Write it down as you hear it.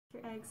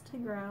your eggs to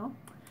grow.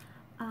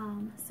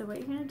 So what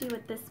you're going to do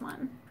with this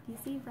one, you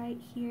see right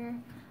here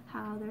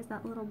how there's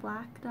that little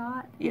black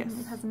dot? Yes.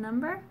 And it has a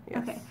number?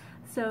 Yes. Okay,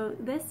 so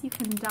this you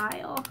can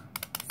dial.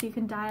 So you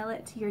can dial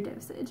it to your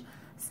dosage.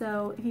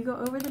 So if you go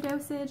over the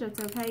dosage, it's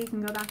okay, you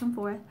can go back and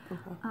forth.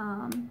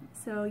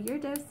 So your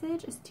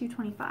dosage is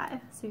 225.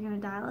 So you're going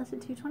to dial it to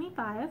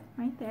 225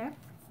 right there.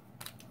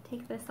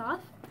 Take this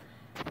off,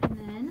 and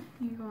then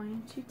you're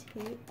going to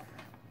take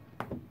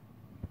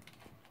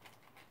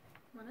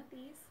one of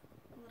these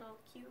little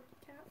Q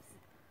caps.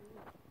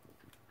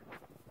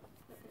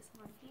 Put this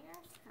one here,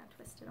 kind of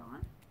twist it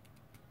on.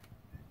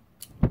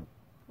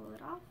 Pull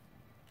it off.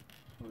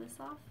 Pull this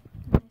off,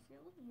 and there's your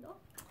little needle.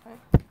 Okay.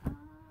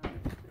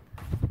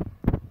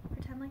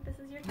 Pretend like this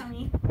is your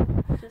tummy.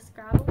 Just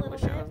grab a little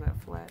Wish bit. I was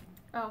that flat.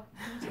 Oh,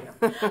 me too.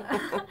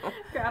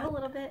 Grab a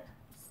little bit,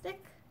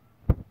 stick,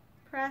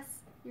 press.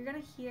 You're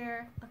gonna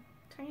hear a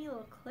tiny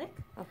little click.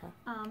 Okay.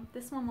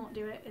 This one won't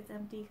do it. It's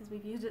empty because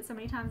we've used it so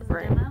many times as a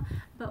demo.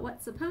 But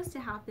what's supposed to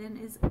happen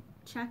is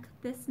check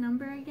this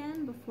number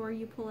again before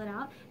you pull it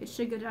out. It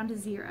should go down to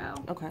 0.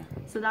 Okay.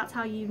 So that's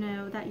how you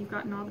know that you've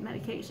gotten all the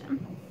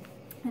medication.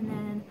 And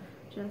then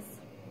just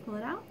pull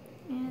it out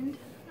and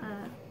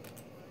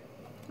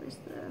where's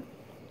the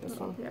This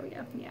one? There we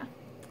go. Yeah.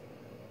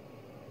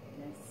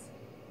 This.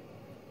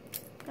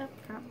 Oh,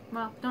 crap.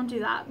 Well, don't do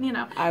that. You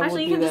know,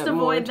 actually, you can just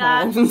avoid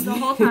that the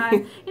whole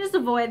time. You just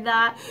avoid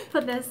that.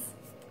 Put this.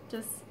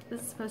 This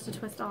is supposed to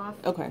twist off.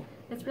 Okay.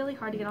 It's really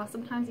hard to get off.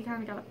 Sometimes you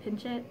kind of gotta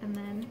pinch it and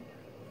then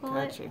pull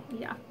it.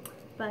 Yeah,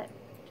 but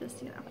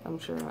just, you know. I'm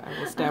sure I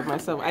will stab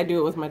myself. I do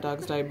it with my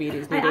dog's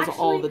diabetes needles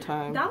all the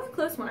time. That was a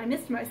close one. I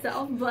missed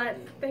myself, but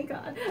thank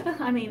God.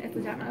 I mean, it's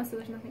a demo, so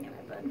there's nothing in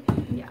it, but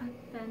yeah.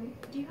 Then,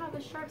 do you have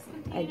a sharps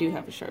container? I do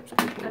have a sharps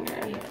container.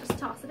 Okay, yeah, just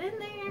toss it in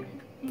there,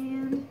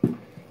 and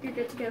you're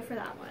good to go for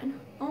that one.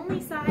 Only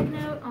side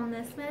note on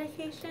this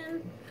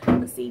medication,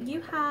 let's see,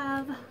 you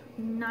have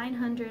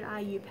 900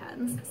 IU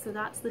pens, so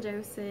that's the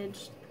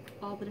dosage,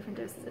 all the different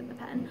doses in the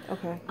pen.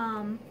 Okay.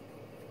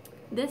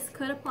 This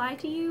could apply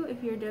to you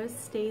if your dose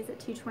stays at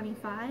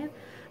 225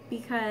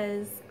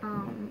 because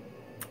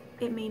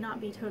it may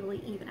not be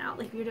totally even out.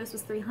 Like if your dose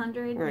was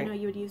 300, right, you know,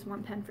 you would use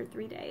 1 pen for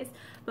 3 days.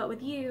 But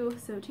with you,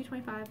 so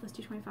 225 plus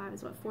 225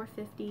 is what,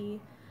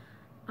 450?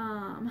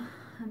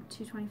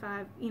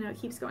 225, you know, it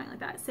keeps going like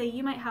that. Say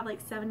you might have like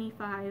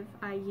 75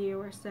 IU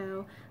or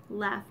so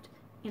left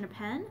in a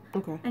pen,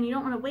 okay, and you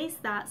don't want to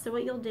waste that, so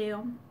what you'll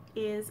do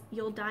is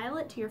you'll dial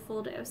it to your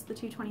full dose, the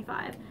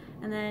 225,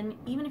 and then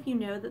even if you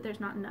know that there's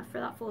not enough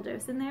for that full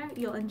dose in there,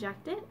 you'll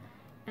inject it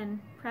and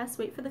press,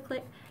 wait for the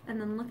click,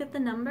 and then look at the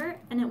number,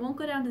 and it won't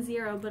go down to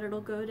 0, but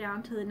it'll go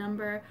down to the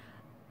number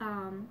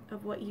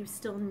of what you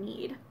still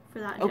need for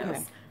that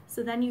dose.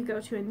 So then you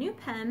go to a new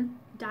pen,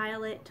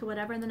 dial it to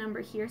whatever the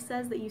number here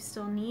says that you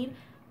still need,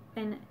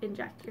 and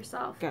inject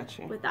yourself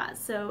with that.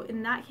 So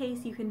in that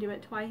case, you can do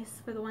it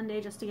twice for the 1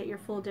 day just to get your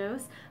full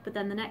dose, but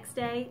then the next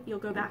day you'll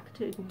go back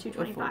to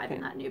 225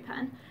 in that new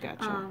pen.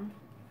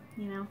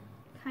 You know,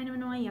 kind of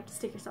annoying. You have to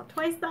stick yourself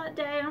twice that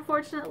day,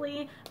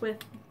 unfortunately, with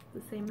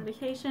the same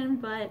medication,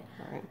 but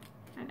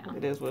I know.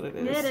 It is what it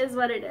is. It is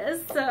what it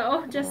is.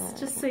 So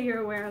just so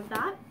you're aware of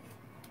that.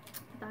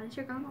 That is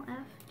your Gonal F.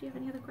 Do you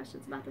have any other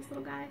questions about this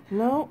little guy?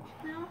 No.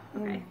 No?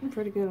 Okay. I'm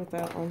pretty good with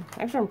that one.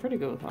 Actually, I'm pretty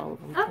good with all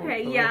of them.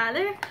 Okay, yeah.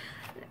 They're,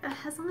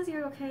 as long as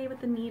you're okay with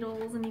the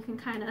needles and you can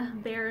kind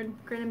of grin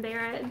and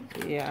bear it.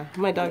 Yeah.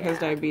 My dog has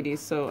diabetes,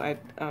 so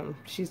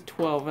she's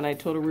 12, and I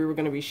told her we were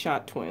going to be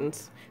shot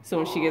twins. So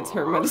when she gets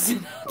her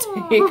medicine,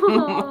 I'll take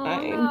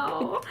mine.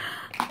 No.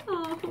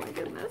 Oh, my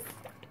goodness.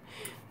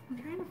 I'm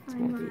trying to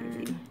find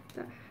one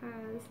that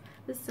has...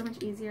 This is so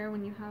much easier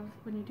when you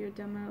do a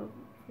demo.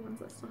 Ones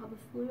that still have the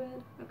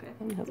fluid. Okay.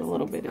 It has a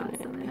little bit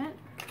in it.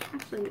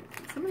 Actually,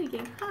 somebody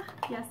gave.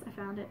 Yes, I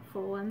found it.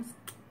 Full ones.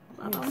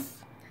 Love them.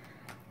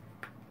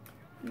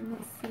 And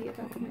let's see if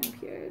I can up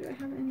here. Do I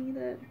have any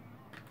that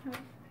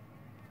have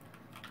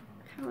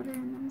powder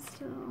in them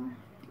still?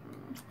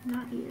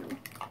 Not you.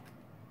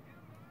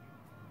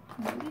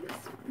 Maybe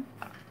this one.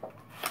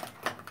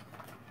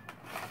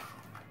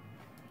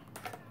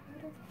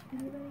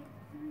 Anybody?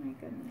 Oh my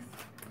goodness.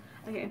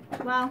 Okay.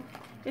 Well.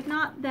 If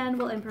not, then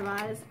we'll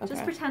improvise.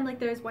 Just pretend like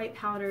there's white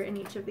powder in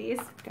each of these.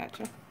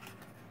 Gotcha.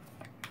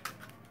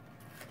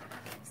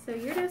 So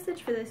your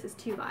dosage for this is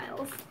 2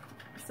 vials.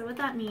 So what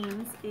that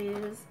means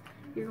is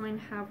you're going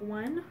to have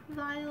 1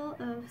 vial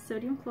of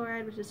sodium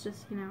chloride, which is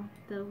just, you know,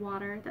 the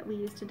water that we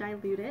use to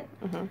dilute it.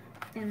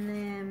 And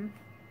then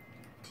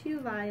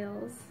 2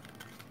 vials,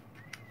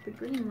 the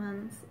green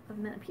ones, of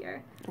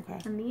Menopur.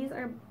 And these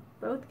are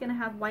both going to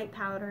have white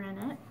powder in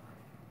it.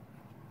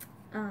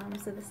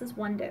 So this is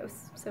 1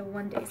 dose, so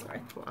 1 day's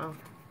worth. Wow.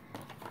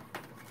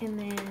 And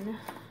then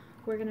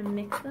we're gonna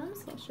mix them,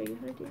 so I'll show you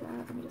how to do that.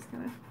 Let me just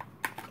kind of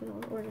get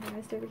all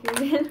organized over here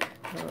again.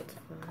 Oh, it's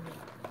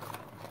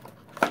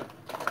fine.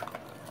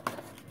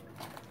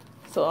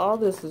 So all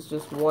this is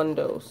just 1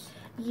 dose.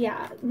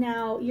 Yeah.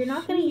 Now you're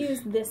not gonna use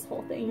this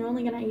whole thing. You're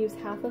only gonna use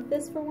half of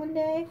this for 1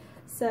 day.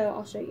 So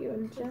I'll show you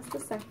in just a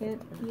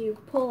second. You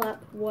pull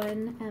up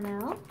 1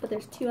 ml, but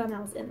there's 2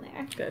 mLs in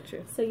there.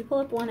 Gotcha. So you pull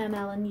up 1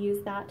 ml and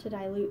use that to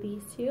dilute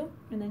these two,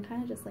 and then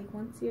kind of just like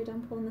once you're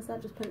done pulling this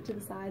up, just put it to the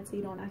side so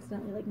you don't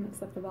accidentally like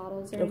mix up the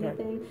bottles or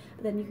anything.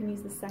 But then you can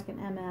use the 2nd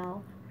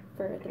ml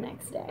for the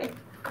next day.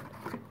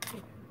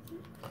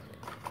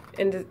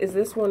 And is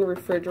this one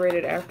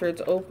refrigerated after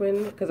it's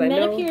open? Because I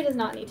know Medipure does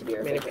not need to be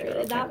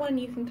refrigerated. That one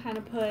you can kind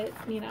of put,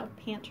 you know,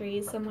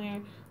 pantry somewhere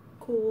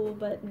cool,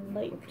 but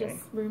like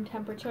just room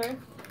temperature.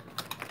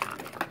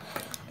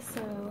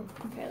 So,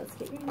 okay, let's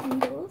get your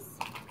needles.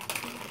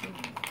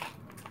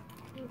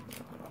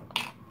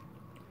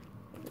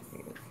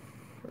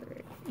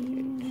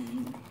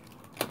 And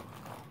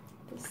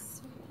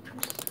this,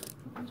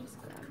 I'll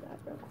just grab that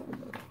real quick.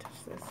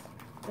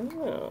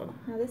 Oh.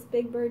 Now this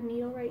big bird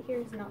needle right here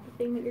is not the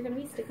thing that you're going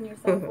to be sticking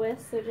yourself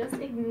with, so just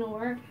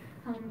ignore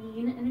how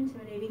mean and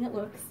intimidating it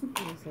looks.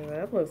 So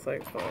that looks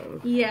like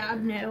fun. Yeah,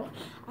 no.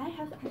 I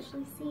have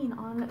actually seen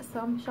on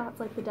some shots,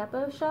 like the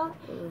Depot shop,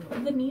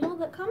 the needle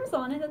that comes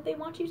on it that they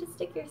want you to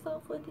stick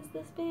yourself with is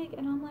this big,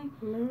 and I'm like,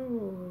 no.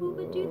 Who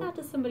would do that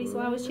to somebody? So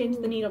I always change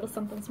the needle to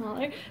something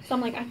smaller. So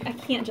I'm like, I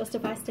can't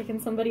justify sticking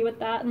somebody with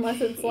that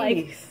unless it's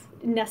like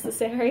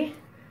necessary.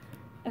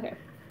 Okay,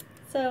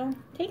 so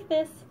take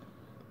this,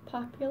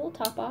 pop your little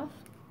top off.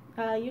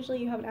 Usually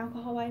you have an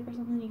alcohol wipe or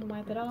something, you can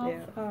wipe it off.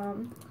 Yeah.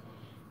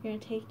 You're going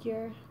to take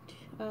your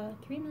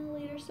 3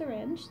 milliliter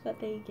syringe that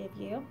they give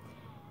you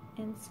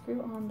and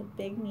screw on the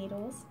big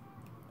needles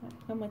that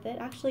come with it.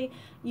 Actually,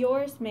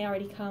 yours may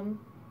already come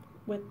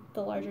with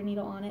the larger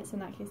needle on it, so in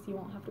that case you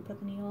won't have to put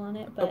the needle on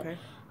it, but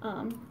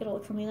it'll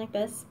look something like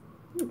this.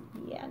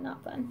 Yeah,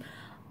 not fun.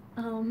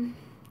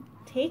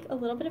 Take a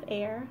little bit of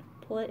air,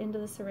 pull it into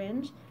the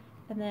syringe,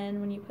 and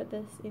then when you put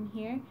this in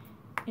here,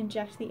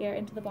 inject the air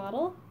into the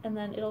bottle, and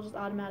then it'll just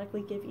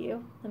automatically give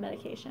you the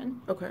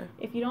medication. Okay.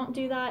 If you don't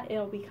do that,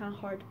 it'll be kind of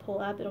hard to pull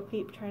up. It'll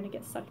keep trying to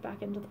get sucked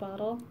back into the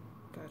bottle.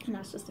 Gotcha. And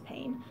that's just a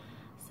pain.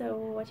 So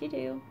what you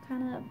do,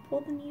 kind of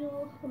pull the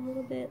needle a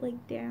little bit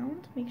like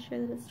down to make sure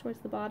that it's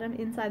towards the bottom,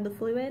 inside the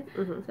fluid,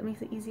 so it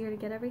makes it easier to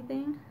get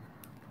everything.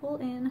 Pull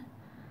in,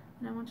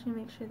 and I want you to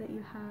make sure that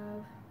you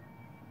have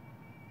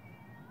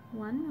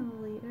 1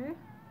 milliliter.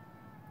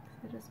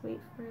 So just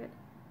wait for it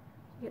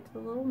to get to the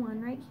little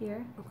 1 right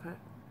here. Okay.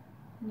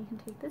 And you can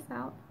take this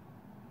out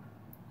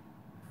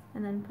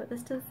and then put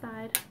this to the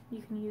side.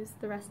 You can use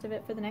the rest of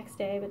it for the next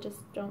day, but just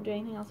don't do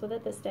anything else with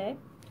it this day.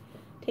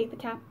 Take the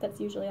cap that's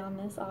usually on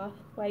this off,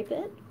 wipe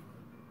it.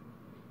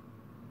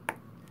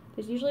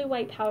 There's usually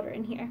white powder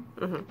in here.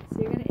 So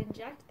you're going to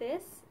inject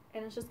this,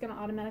 and it's just going to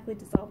automatically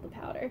dissolve the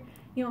powder.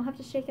 You don't have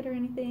to shake it or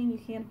anything. You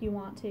can if you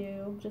want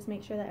to. Just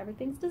make sure that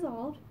everything's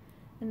dissolved.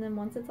 And then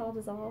once it's all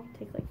dissolved,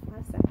 take like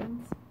 5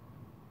 seconds.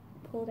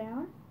 Pull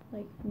down,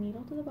 like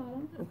needle to the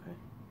bottom. Okay.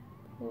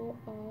 Pull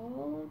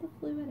all of the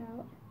fluid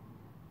out.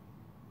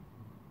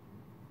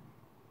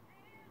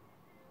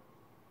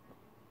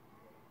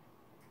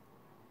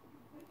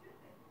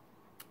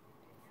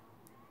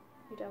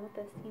 You're done with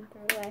this, you can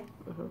throw it away.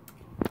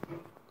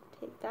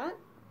 Take that,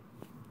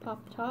 pop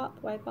the top,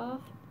 wipe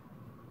off,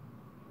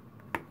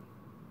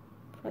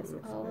 press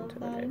all of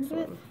that into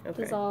it,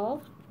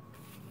 dissolve,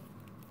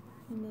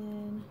 and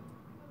then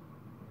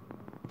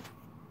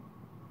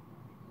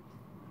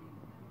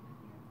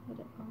let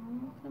it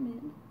all come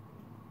in.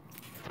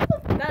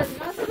 That is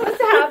not supposed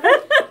to happen.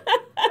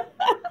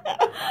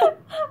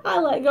 I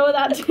let go of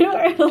that too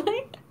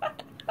early.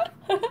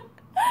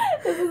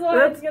 This is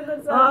why it's good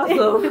that's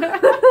awesome.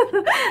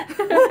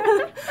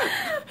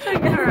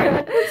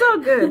 Alright, it's all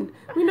good.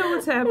 We know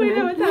what's happening. We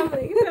know what's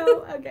happening.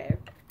 So, okay.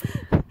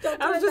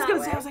 Don't I was just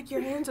gonna say, I was like,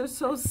 your hands are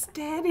so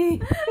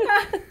steady.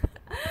 I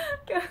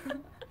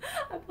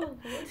pulled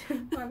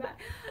it. My bad.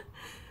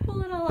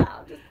 Pull it all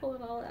out. Just pull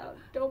it all out.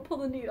 Don't pull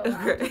the needle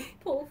out. Just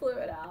pull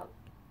fluid out.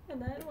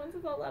 And then once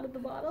it's all out of the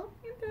bottle,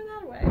 you can throw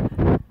that away.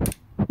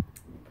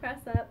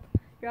 Press up.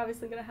 You're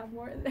obviously gonna have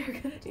more in there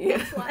because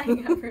it's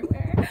flying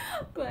everywhere.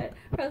 But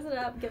press it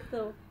up, get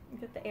the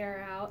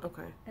air out.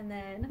 Okay. And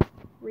then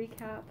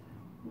recap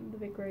the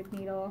big bird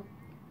needle.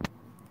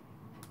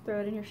 Throw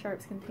it in your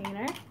sharps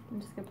container.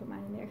 I'm just gonna put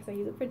mine in there because I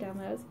use it for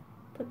demos.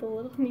 Put the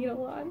little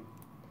needle on.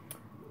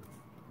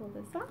 Pull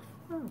this off.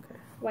 Okay.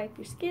 Wipe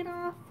your skin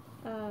off.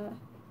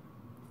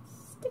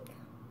 Stick.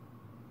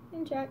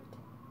 Inject.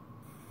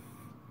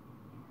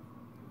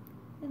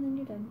 And then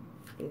you're done.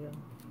 Yeah.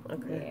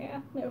 Okay.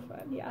 Yeah, no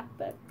fun. Yeah,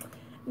 but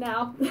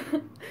now,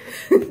 that.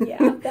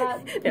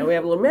 Now we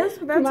have a little mess,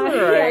 but that's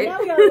alright. Yeah, now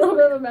we got a little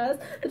bit of a mess.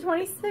 The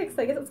 26th,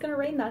 I guess it's gonna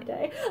rain that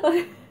day.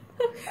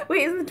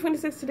 Wait, isn't the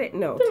 26th today?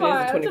 No,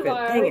 tomorrow, today's the 25th.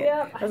 Tomorrow, Dang it.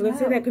 Yep, I was gonna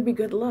say that could be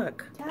good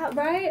luck. Yeah,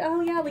 right?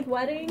 Oh, yeah, like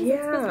weddings. Yeah.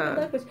 It's supposed to be good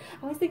luck, which I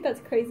always think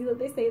that's crazy that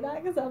they say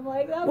that because I'm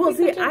like, that would Well, be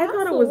see, such a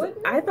hassle,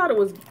 I thought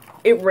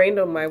it rained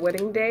on my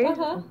wedding day,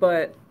 Uh-huh.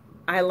 but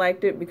I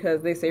liked it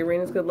because they say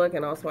rain is good luck,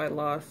 and also I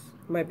lost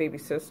my baby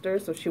sister,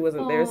 so she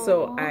wasn't there,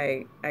 so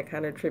I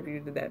kind of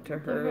attributed that to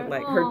her,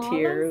 like her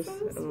tears,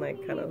 so and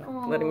like kind of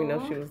sweet. letting me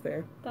know she was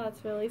there.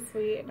 That's really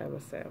sweet. I'm a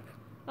sap.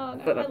 Oh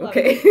no, but I I'm love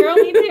okay. it. Girl,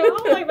 me too.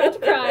 I'm like about to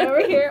cry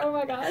over here. Oh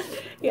my gosh.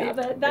 Yeah,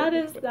 but that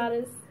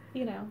is,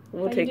 you know,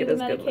 We'll how take you do it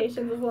the as good luck.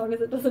 medications as long as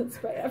it doesn't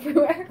spray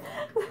everywhere.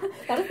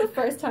 That is the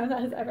first time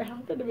that has ever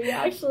happened to me,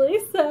 actually.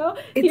 So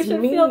you It's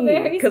should me, feel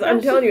very because I'm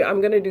special. telling you,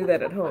 I'm gonna do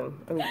that at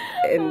home. And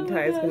Oh my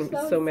Ty's gosh, gonna be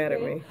that so was mad at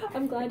great. me.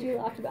 I'm glad you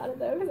laughed about it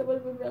though, because it would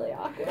have been really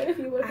awkward if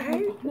you would have.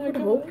 I would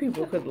hope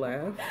people could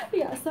laugh.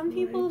 Yeah, some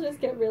people just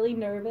get really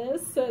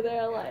nervous, so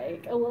they're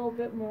like a little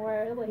bit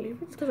more like. Maybe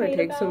it's because I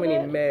take so many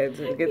meds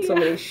and get so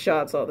many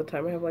shots all the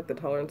time. I have like the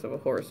tolerance of a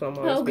horse, so I'm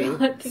always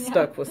being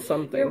stuck with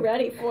something. You're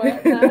ready for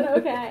it, then.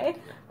 Okay.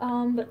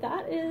 But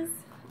that is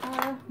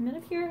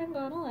manicure and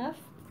Ghana left.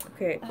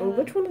 Okay, and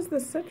which one is the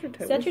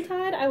Cetrotide?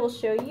 Cetrotide, I will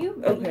show you,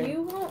 but okay.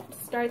 you won't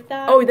start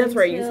that. Oh, that's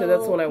right. You said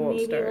that's when I won't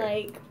maybe start.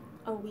 Maybe like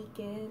a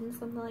weekend,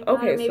 something like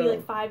okay, that. Or maybe so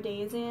like 5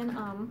 days in.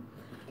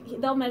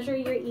 They'll measure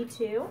your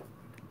E2,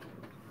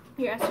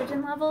 your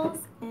estrogen levels,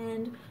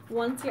 and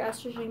once your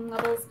estrogen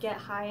levels get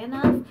high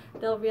enough,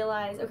 they'll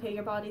realize, okay,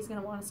 your body's going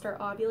to want to start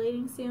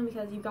ovulating soon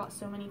because you've got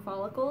so many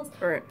follicles.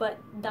 Right. But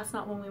that's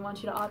not when we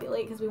want you to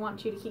ovulate because we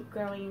want you to keep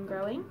growing and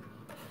growing.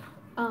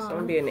 So I'm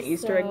gonna be in an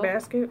Easter egg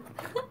basket?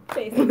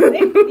 Basically.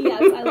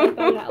 Yes, I like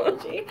that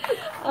analogy.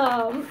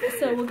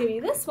 So we'll give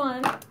you this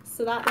one,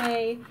 so that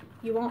way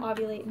you won't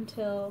ovulate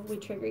until we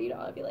trigger you to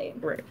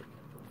ovulate. Right.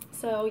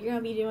 So you're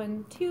gonna be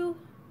doing 2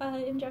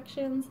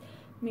 injections,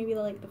 maybe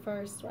like the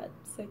first,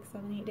 6,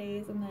 7, 8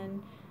 days, and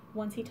then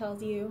once he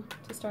tells you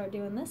to start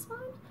doing this one,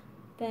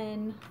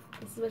 then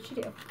this is what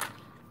you do.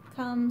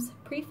 Comes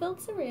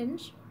pre-filled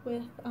syringe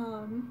with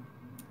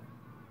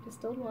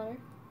distilled water,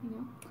 you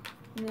know.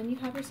 And then you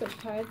have your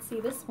Cetrotide. See,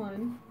 this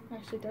one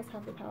actually does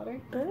have the powder.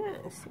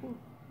 I see.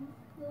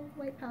 Little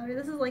white powder.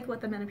 This is like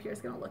what the Menopur is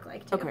going to look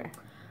like too. Okay.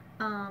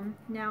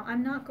 Now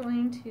I'm not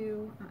going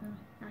to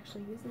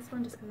actually use this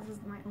one just because this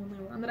is my only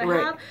one that I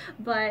right. have.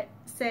 But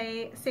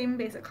same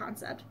basic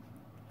concept.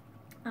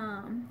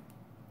 You're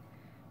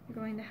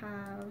going to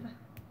have,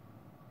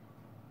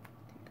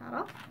 take that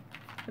off,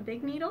 a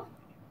big needle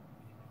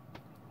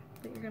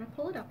that you're going to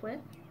pull it up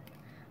with.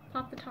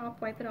 Pop the top,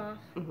 wipe it off,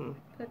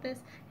 put this,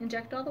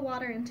 inject all the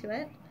water into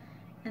it,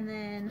 and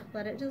then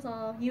let it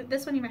dissolve.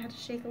 This one you might have to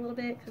shake a little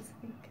bit because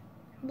I think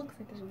it looks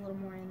like there's a little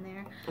more in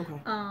there. Okay.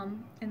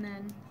 And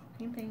then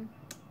same thing,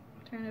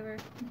 turn over,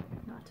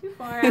 not too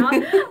far out,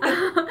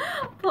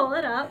 pull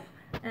it up,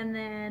 and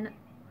then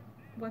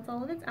once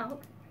all of it's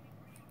out,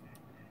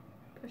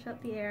 push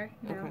out the air,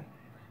 you know,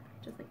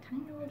 just like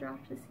tiny little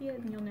drop to see it,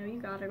 and you'll know you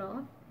got it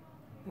all.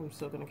 I'm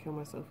still gonna kill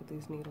myself with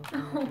these needles.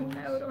 Oh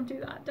no, don't do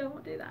that,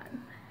 don't do that.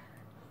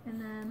 And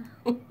then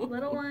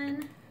little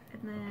one,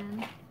 and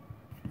then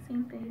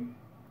same thing,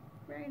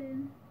 right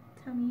in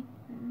tummy,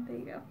 and there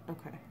you go.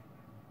 Okay.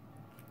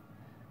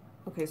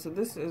 Okay, so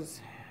this is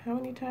how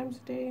many times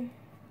a day?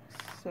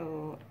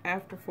 So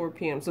after 4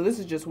 p.m. So this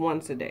is just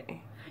once a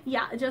day.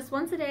 Yeah, just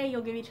once a day.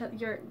 You'll give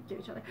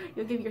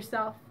you'll give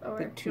yourself, or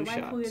the 2 your wife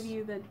shots. will give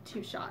you the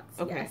 2 shots.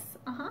 Okay. Yes.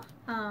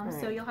 Right.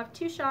 So you'll have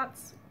 2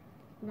 shots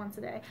once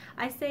a day.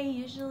 I say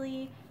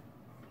usually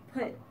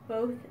put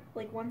both,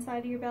 like one side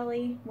of your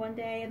belly one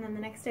day, and then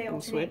the next day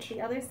alternate the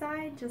other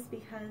side, just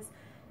because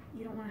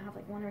you don't want to have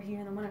like one over here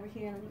and then one over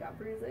here and then you got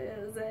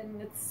bruises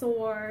and it's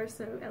sore,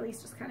 so at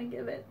least just kind of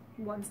give it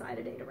one side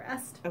a day to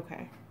rest.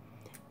 Okay.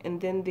 And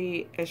then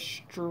the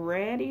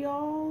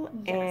estradiol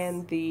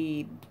and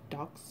the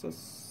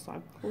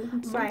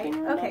doxycycline. Right.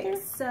 Or okay.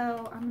 another?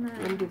 So I'm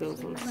gonna do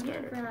those ones let me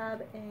start.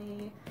 grab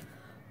a.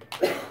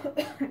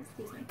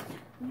 Excuse me.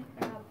 Let me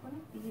grab one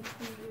of these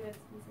for you. It's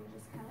easy to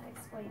just kind of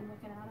explain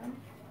looking at them.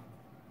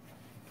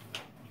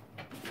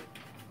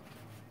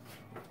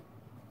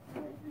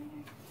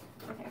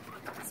 Okay.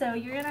 So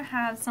you're gonna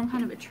have some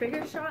kind of a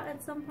trigger shot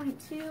at some point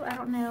too. I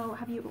don't know.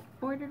 Have you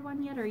ordered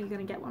one yet, or are you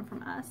gonna get one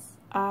from us?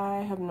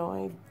 I have no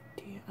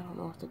idea. I don't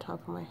know off the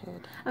top of my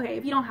head. Okay,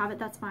 if you don't have it,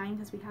 that's fine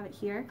because we have it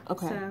here.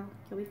 Okay. So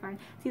you'll be fine.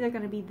 It's either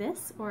going to be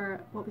this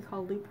or what we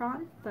call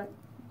Lupron, but...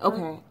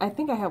 Okay, I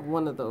think I have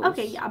one of those.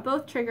 Okay, yeah,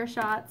 both trigger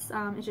shots.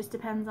 It just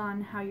depends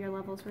on how your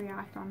levels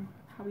react on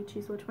how we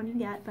choose which one you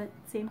get, but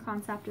same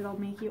concept, it'll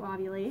make you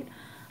ovulate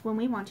when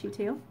we want you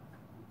to.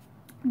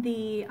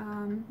 The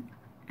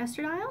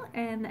estradiol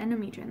and the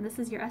endometrium. This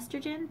is your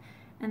estrogen,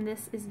 and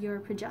this is your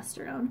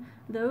progesterone.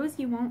 Those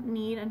you won't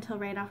need until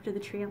right after the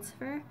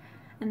transfer.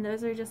 And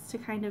those are just to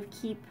kind of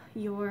keep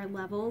your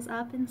levels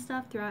up and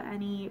stuff throughout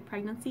any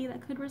pregnancy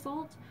that could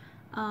result.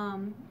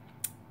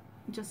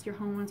 Just your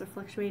hormones are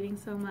fluctuating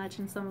so much,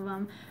 and some of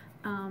them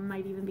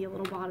might even be a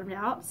little bottomed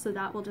out, so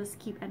that will just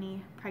keep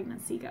any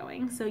pregnancy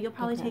going. So you'll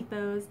probably take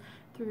those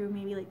through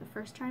maybe like the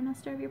first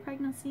trimester of your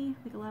pregnancy,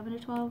 like 11 to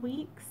 12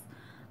 weeks.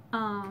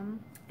 And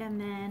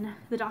then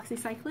the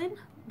doxycycline,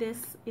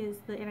 this is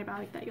the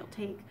antibiotic that you'll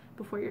take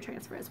before your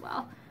transfer as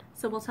well.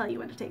 So we'll tell you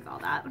when to take all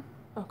that.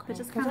 Okay. But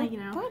just kind of, you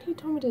know. I thought he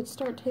told me to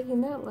start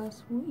taking that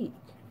last week.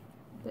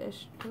 The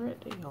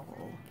estradiol.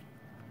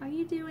 Are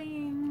you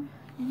doing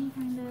any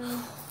kind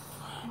of...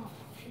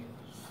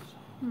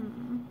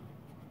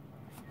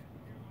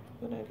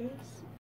 But I guess.